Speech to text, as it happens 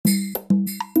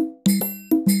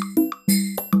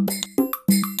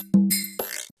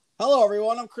Hello,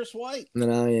 everyone. I'm Chris White,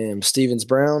 And I am Stevens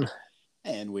Brown.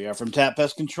 and we are from Tap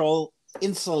Pest Control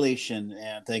Insulation.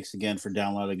 And thanks again for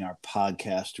downloading our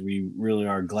podcast. We really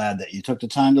are glad that you took the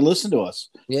time to listen to us.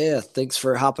 Yeah, thanks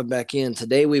for hopping back in.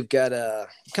 Today we've got a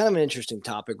kind of an interesting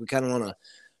topic. We kind of want to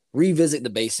revisit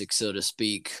the basics, so to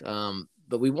speak.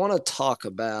 But we want to talk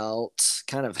about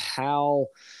kind of how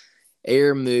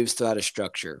air moves throughout a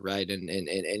structure, right? And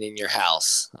in your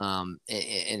house,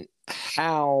 and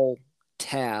how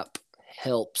tap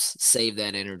helps save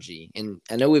that energy. And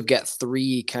I know we've got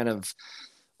three kind of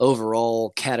overall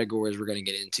categories we're going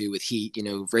to get into with heat,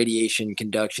 radiation,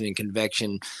 conduction, and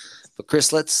convection. But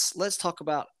Chris, let's talk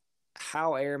about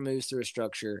how air moves through a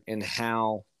structure and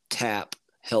how tap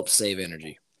helps save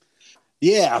energy.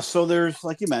 Yeah, so there's,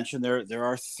 like you mentioned, there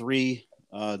are three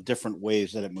different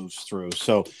ways that it moves through.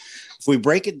 So if we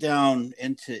break it down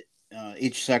into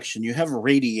each section, you have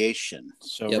radiation.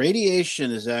 So Yep. radiation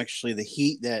is actually the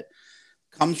heat that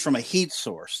comes from a heat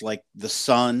source, like the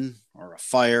sun or a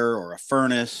fire or a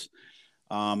furnace.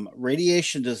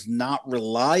 Radiation does not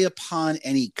rely upon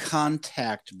any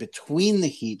contact between the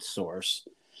heat source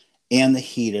and the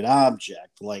heated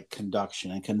object like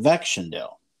conduction and convection do.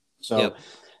 So Yep.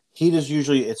 heat is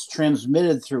usually it's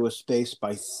transmitted through a space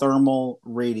by thermal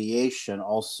radiation,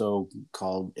 also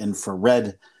called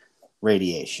infrared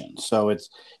radiation. So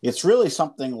it's really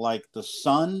something like the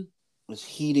sun is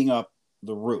heating up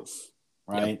the roof,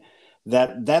 Yep. right?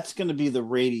 That's going to be the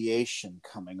radiation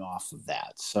coming off of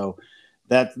that. So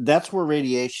that's where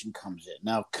radiation comes in.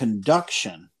 Now,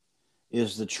 conduction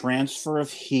is the transfer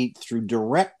of heat through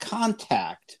direct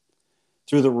contact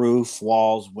through the roof,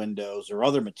 walls, windows, or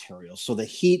other materials. So the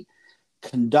heat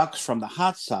conducts from the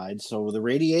hot side. So the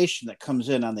radiation that comes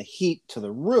in on the heat to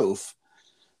the roof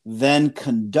then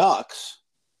conducts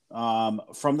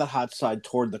from the hot side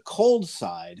toward the cold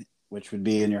side, which would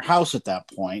be in your house at that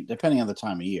point, depending on the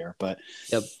time of year. But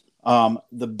Yep.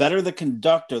 the better the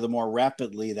conductor, the more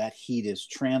rapidly that heat is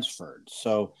transferred.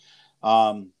 So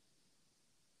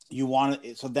you want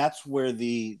to, so that's where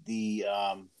the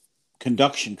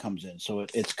conduction comes in. So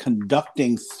it's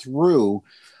conducting through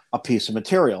a piece of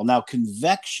material. Now,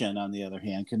 convection, on the other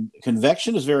hand,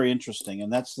 convection is very interesting,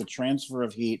 and that's the transfer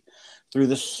of heat through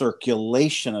the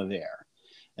circulation of air.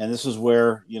 And this is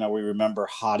where, we remember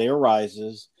hot air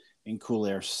rises and cool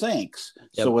air sinks.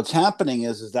 So Yep. what's happening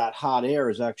is that hot air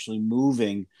is actually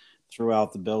moving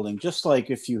throughout the building, just like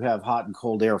if you have hot and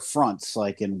cold air fronts,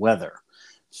 like in weather.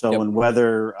 So Yep. in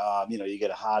weather, you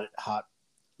get a hot,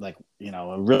 like,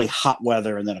 a really hot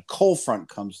weather, and then a cold front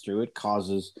comes through. It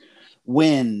causes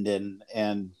wind and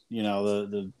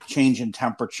the change in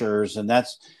temperatures, and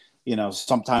that's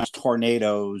sometimes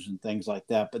tornadoes and things like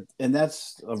that. And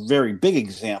that's a very big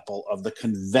example of the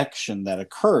convection that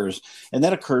occurs, and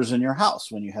that occurs in your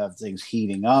house when you have things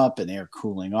heating up and air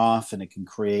cooling off, and it can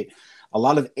create a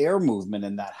lot of air movement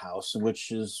in that house,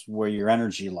 which is where your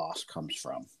energy loss comes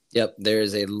from. Yep.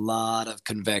 There's a lot of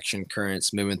convection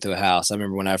currents moving through a house. I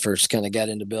remember when I first kind of got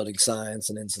into building science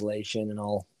and insulation and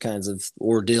all kinds of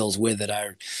ordeals with it.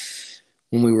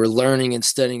 When we were learning and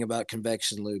studying about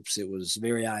convection loops, it was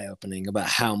very eye-opening about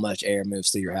how much air moves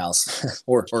through your house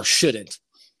or shouldn't.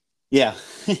 Yeah.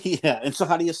 Yeah. And so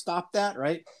how do you stop that,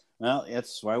 right? Well,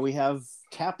 that's why we have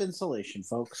tap insulation,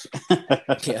 folks.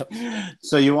 Yep.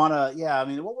 So you want to, yeah, I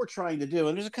mean, what we're trying to do,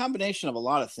 and there's a combination of a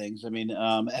lot of things. I mean,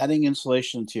 adding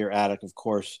insulation to your attic, of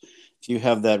course, if you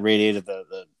have that radiator,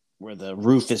 where the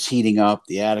roof is heating up,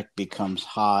 the attic becomes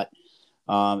hot.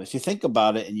 If you think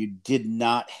about it, and you did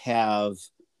not have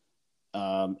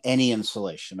any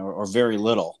insulation or very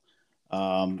little,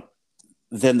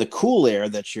 then the cool air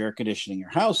that you're air conditioning your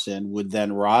house in would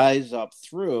then rise up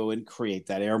through and create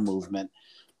that air movement,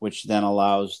 which then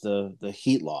allows the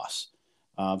heat loss.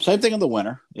 Same thing in the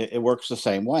winter. It works the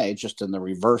same way, just in the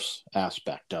reverse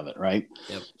aspect of it, right?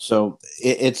 Yep. So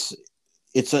it's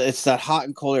that hot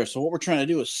and cold air. So what we're trying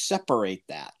to do is separate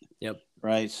that. Yep.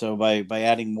 Right. So by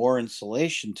adding more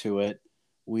insulation to it,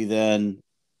 we then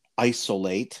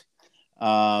isolate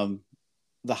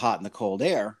the hot and the cold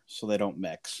air so they don't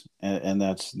mix, and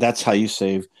that's how you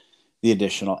save the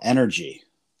additional energy.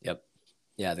 Yep.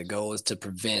 Yeah. The goal is to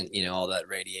prevent, all that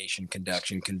radiation,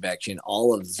 conduction, convection,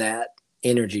 all of that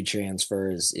energy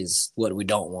transfer is what we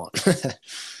don't want.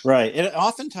 Right. And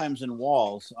oftentimes in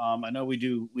walls, I know we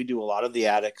do a lot of the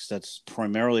attics. That's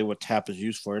primarily what tap is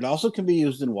used for. It also can be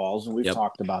used in walls, and we've Yep.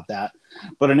 talked about that.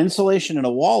 But an insulation in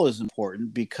a wall is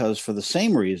important because, for the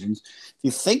same reasons, if you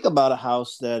think about a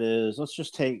house that is, let's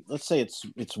say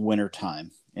it's winter time,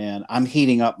 and I'm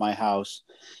heating up my house,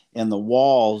 and the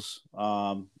walls,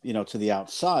 to the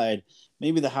outside,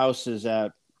 maybe the house is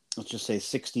at, let's just say,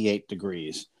 68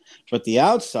 degrees. but the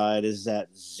outside is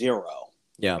at 0.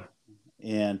 Yeah.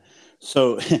 And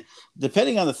so,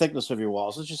 depending on the thickness of your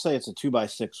walls, let's just say it's a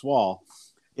 2x6 wall,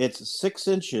 it's 6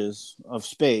 inches of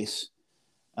space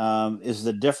is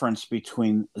the difference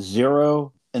between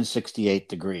 0 and 68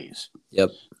 degrees.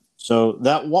 Yep. So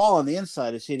that wall on the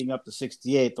inside is heating up to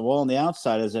 68. The wall on the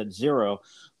outside is at 0.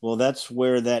 Well, that's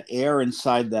where that air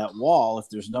inside that wall, if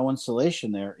there's no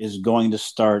insulation there, is going to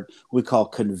start, we call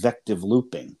convective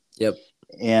looping. Yep.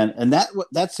 And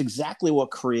that's exactly what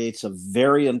creates a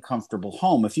very uncomfortable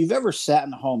home. If you've ever sat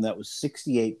in a home that was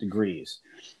 68 degrees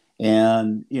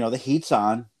and, the heat's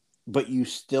on, but you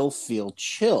still feel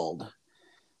chilled,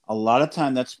 a lot of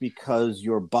time that's because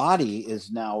your body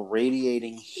is now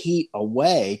radiating heat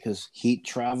away because heat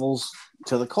travels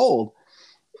to the cold.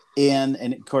 And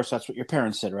of course, that's what your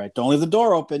parents said, right? Don't leave the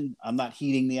door open. I'm not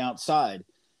heating the outside.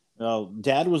 Well,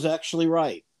 Dad was actually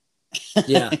right.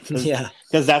 Yeah. Yeah.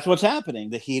 Because that's what's happening.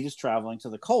 The heat is traveling to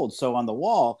the cold. So on the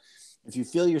wall, if you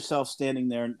feel yourself standing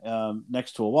there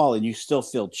next to a wall and you still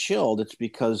feel chilled, it's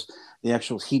because the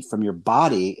actual heat from your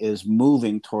body is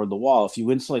moving toward the wall. If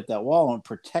you insulate that wall and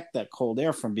protect that cold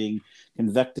air from being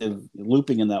convective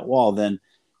looping in that wall, then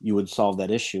you would solve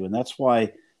that issue. And that's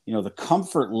why, the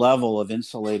comfort level of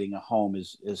insulating a home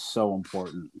is so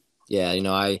important. Yeah.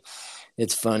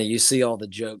 It's funny. You see all the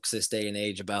jokes this day and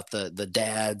age about the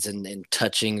dads and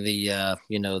touching the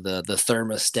the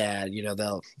thermostat.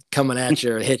 They'll coming at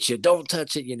you or hit you. Don't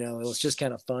touch it. It was just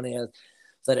kind of funny. I was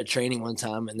at a training one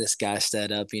time and this guy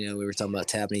stood up. We were talking about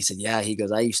tapping. He said, "Yeah." He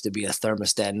goes, "I used to be a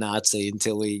thermostat Nazi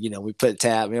until we put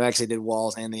tap. We actually did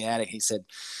walls and the attic." He said,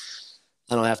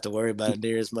 "I don't have to worry about it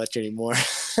near as much anymore."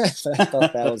 I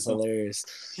thought that was hilarious.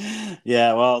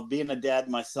 Yeah, well, being a dad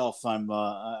myself,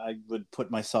 I would put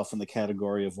myself in the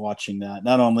category of watching that.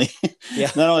 Not only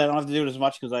I don't have to do it as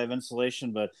much because I have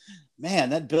insulation, but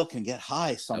man, that bill can get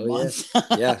high some months.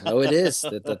 Yeah, it is.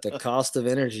 The cost of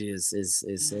energy is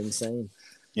insane.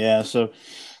 Yeah, so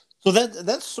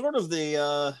that's sort of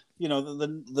the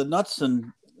the nuts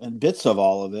and bits of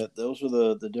all of it. Those are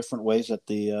the different ways that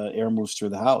the air moves through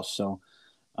the house. So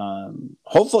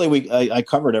hopefully I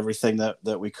covered everything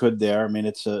that we could there. I mean,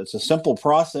 it's a simple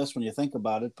process when you think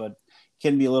about it, but it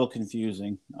can be a little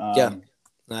confusing. Yeah,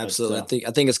 absolutely.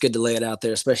 I think it's good to lay it out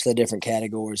there, especially different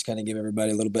categories, kind of give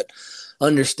everybody a little bit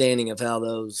understanding of how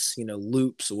those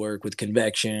loops work with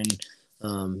convection,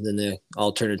 then the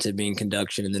alternative being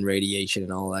conduction, and then radiation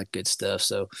and all that good stuff.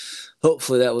 So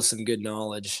hopefully that was some good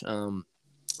knowledge.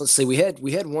 Let's see, we had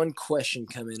one question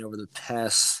come in over the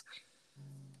past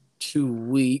 2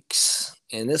 weeks,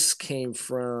 and this came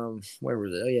from, where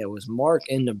was it? Oh yeah, it was Mark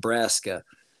in Nebraska.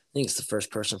 I think it's the first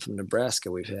person from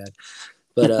Nebraska we've had.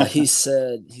 But he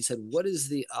said, "What is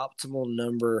the optimal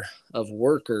number of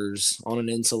workers on an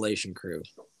insulation crew?"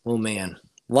 Oh man,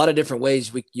 a lot of different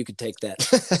ways you could take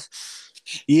that.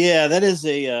 Yeah, that is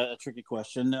a tricky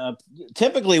question.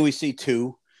 Typically, we see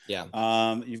 2. Yeah.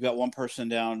 You've got one person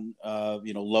down,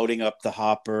 loading up the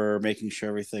hopper, making sure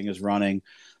everything is running.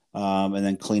 And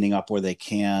then cleaning up where they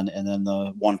can, and then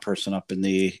the one person up in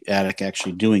the attic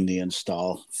actually doing the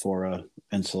install for a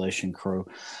insulation crew.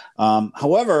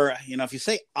 However, if you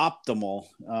say optimal,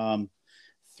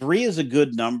 3 is a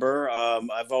good number.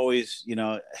 I've always,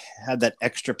 had that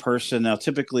extra person. Now,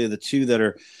 typically the 2 that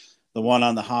are the one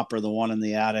on the hopper, the one in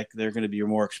the attic, they're going to be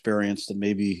more experienced than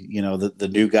maybe, the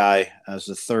new guy as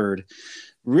the third.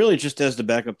 Really just as the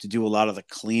backup to do a lot of the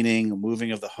cleaning,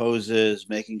 moving of the hoses,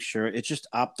 making sure it just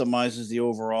optimizes the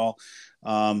overall.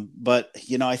 But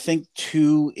I think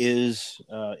 2 is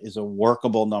a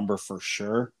workable number for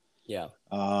sure. Yeah.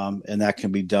 And that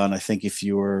can be done. I think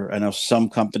I know some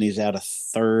companies add a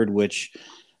third, which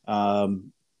I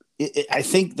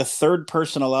think the third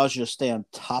person allows you to stay on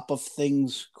top of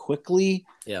things quickly.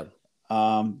 Yeah.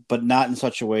 But not in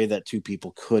such a way that 2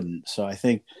 people couldn't. So I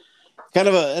think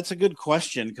that's a good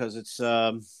question because it's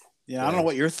I don't know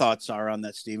what your thoughts are on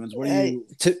that, Stevens. What do you?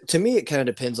 To me, it kind of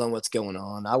depends on what's going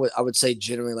on. I would say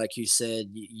generally, like you said,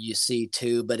 you see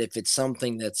 2, but if it's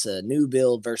something that's a new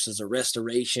build versus a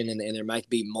restoration, and there might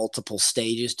be multiple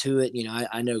stages to it,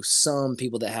 I know some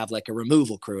people that have like a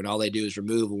removal crew, and all they do is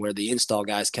removal, where the install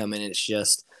guys come in, and it's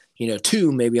just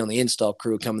 2 maybe on the install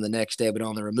crew coming the next day, but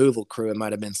on the removal crew, it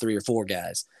might have been 3 or 4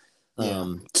 guys.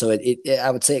 Yeah. So I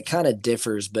would say it kind of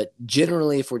differs, but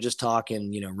generally, if we're just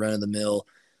talking, run of the mill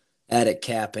attic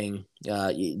capping,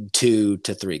 2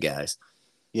 to 3 guys.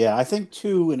 Yeah, I think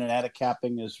 2 in an attic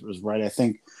capping is right. I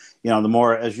think, the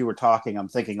more as you were talking, I'm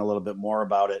thinking a little bit more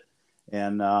about it,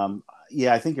 and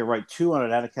I think you're right. 2 on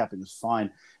an attic capping is fine.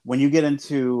 When you get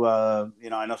into, I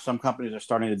know some companies are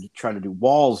starting to try to do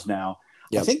walls now.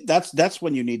 Yep. I think that's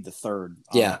when you need the third.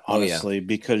 Yeah. Honestly,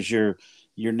 because you're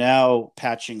now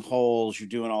patching holes, you're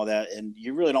doing all that, and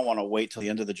you really don't want to wait till the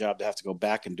end of the job to have to go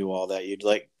back and do all that. You'd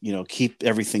keep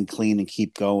everything clean and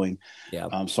keep going.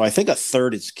 Yeah. So I think a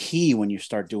third is key when you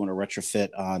start doing a retrofit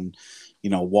on,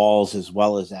 walls as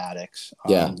well as attics.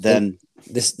 Yeah. Then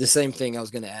the same thing I was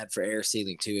going to add for air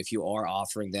sealing too. If you are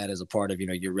offering that as a part of,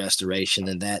 your restoration,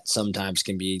 then that sometimes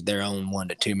can be their own 1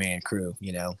 to 2 man crew,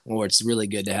 or it's really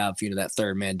good to have, that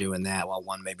third man doing that while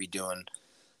one may be doing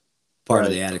part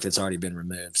of the attic that's already been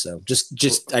removed. So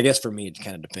just I guess for me, it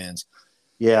kind of depends.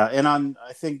 Yeah. And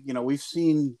I think, we've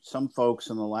seen some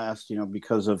folks in the last,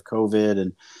 because of COVID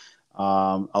and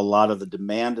a lot of the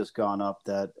demand has gone up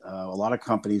that a lot of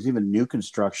companies, even new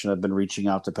construction, have been reaching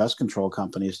out to pest control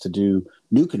companies to do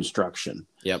new construction.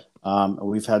 Yep.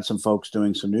 We've had some folks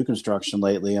doing some new construction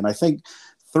lately. And I think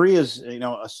 3 is,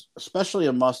 especially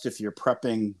a must if you're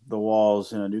prepping the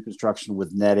walls in a new construction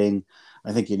with netting.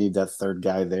 I think you need that third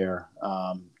guy there.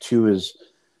 2 is,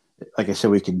 like I said,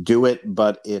 we can do it,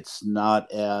 but it's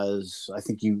not as, I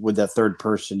think with that third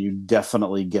person, you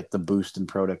definitely get the boost in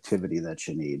productivity that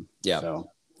you need. Yeah. So,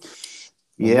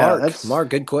 well, Mark,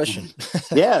 good question.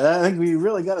 Yeah. I think we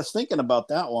really got us thinking about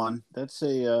that one. That's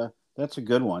a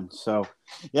good one. So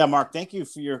yeah, Mark, thank you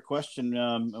for your question.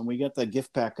 And we got the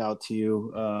gift pack out to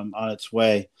you, on its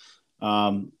way.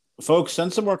 Folks,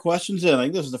 send some more questions in. I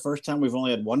think this is the first time we've only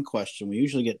had 1 question. We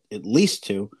usually get at least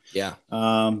 2. Yeah.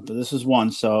 But this is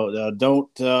 1. So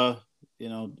don't,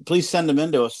 please send them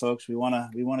in to us, folks. We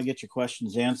want to get your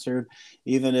questions answered,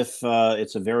 even if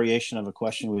it's a variation of a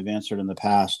question we've answered in the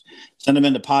past. Send them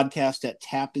into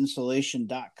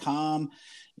podcast@tapinsulation.com,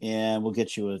 and we'll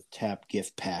get you a TAP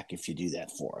gift pack if you do that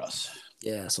for us.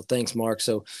 Yeah. So thanks, Mark.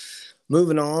 So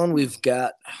moving on, we've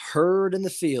got Herd in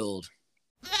the Field.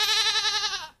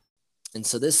 And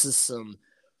so this is some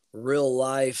real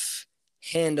life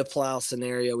hand to plow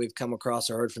scenario we've come across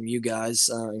or heard from you guys.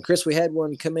 And Chris, we had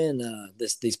one come in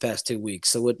these past 2 weeks.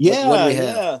 So what do we have?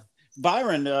 Yeah.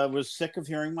 Byron was sick of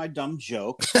hearing my dumb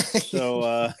jokes. So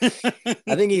I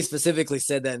think he specifically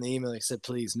said that in the email. He said,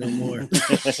 please, no more.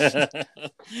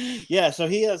 Yeah. So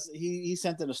he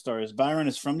sent in a story. Byron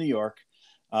is from New York.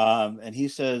 And he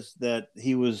says that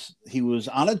he was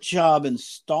on a job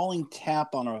installing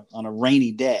tap on a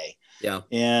rainy day. Yeah.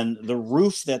 And the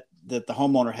roof that the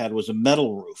homeowner had was a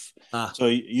metal roof. So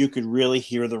you could really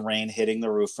hear the rain hitting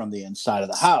the roof from the inside of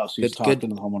the house. He's talking to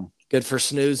the homeowner. Good for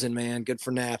snoozing, man. Good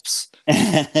for naps.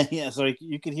 Yeah. So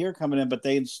you could hear it coming in, but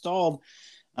they installed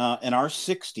an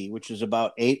R60, which is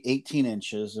about 18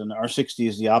 inches. And R60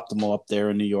 is the optimal up there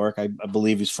in New York. I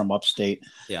believe he's from upstate.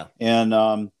 Yeah.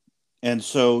 And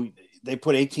so they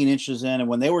put 18 inches in, and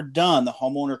when they were done, the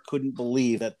homeowner couldn't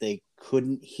believe that they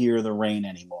couldn't hear the rain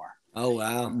anymore. Oh,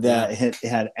 wow. That it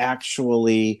had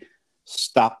actually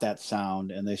stopped that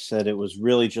sound. And they said it was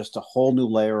really just a whole new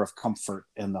layer of comfort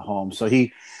in the home. So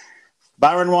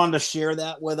Byron wanted to share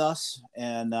that with us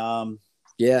and,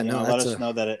 let us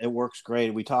know that it works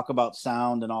great. We talk about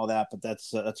sound and all that, but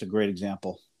that's a great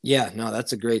example. Yeah, no,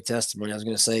 that's a great testimony. I was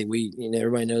going to say,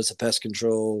 everybody knows the pest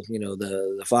control,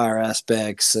 the fire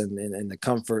aspects and the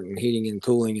comfort and heating and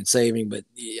cooling and saving, but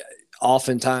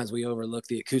oftentimes we overlook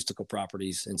the acoustical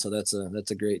properties. And so that's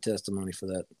a great testimony for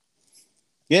that.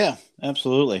 Yeah,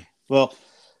 absolutely. Well,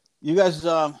 you guys,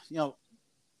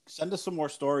 send us some more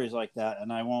stories like that,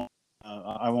 and I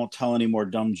won't tell any more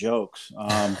dumb jokes,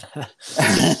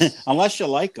 unless you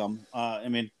like them.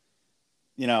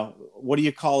 What do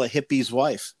you call a hippie's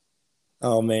wife?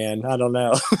 Oh man, I don't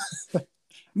know.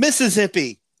 Mrs.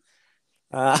 Hippie.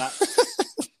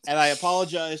 And I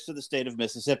apologize to the state of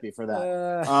Mississippi for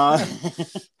that.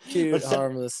 Cute,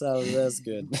 harmless. That's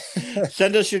good.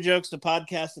 Send us your jokes to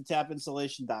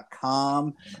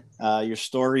podcast@tapinsulation.com. Your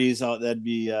stories, that'd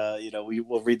be, we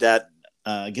will read that.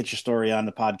 Get your story on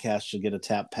the podcast. You'll get a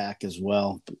tap pack as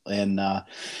well. And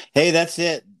hey, that's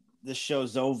it. This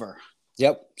show's over.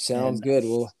 Yep. Sounds good.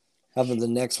 We'll have the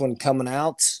next one coming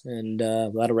out, and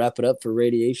that'll wrap it up for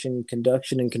radiation,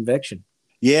 conduction, and convection.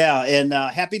 Yeah, and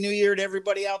Happy New Year to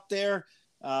everybody out there.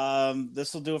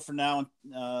 This will do it for now.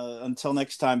 Until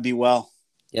next time, be well.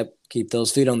 Yep. Keep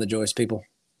those feet on the joist, people.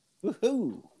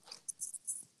 Woohoo!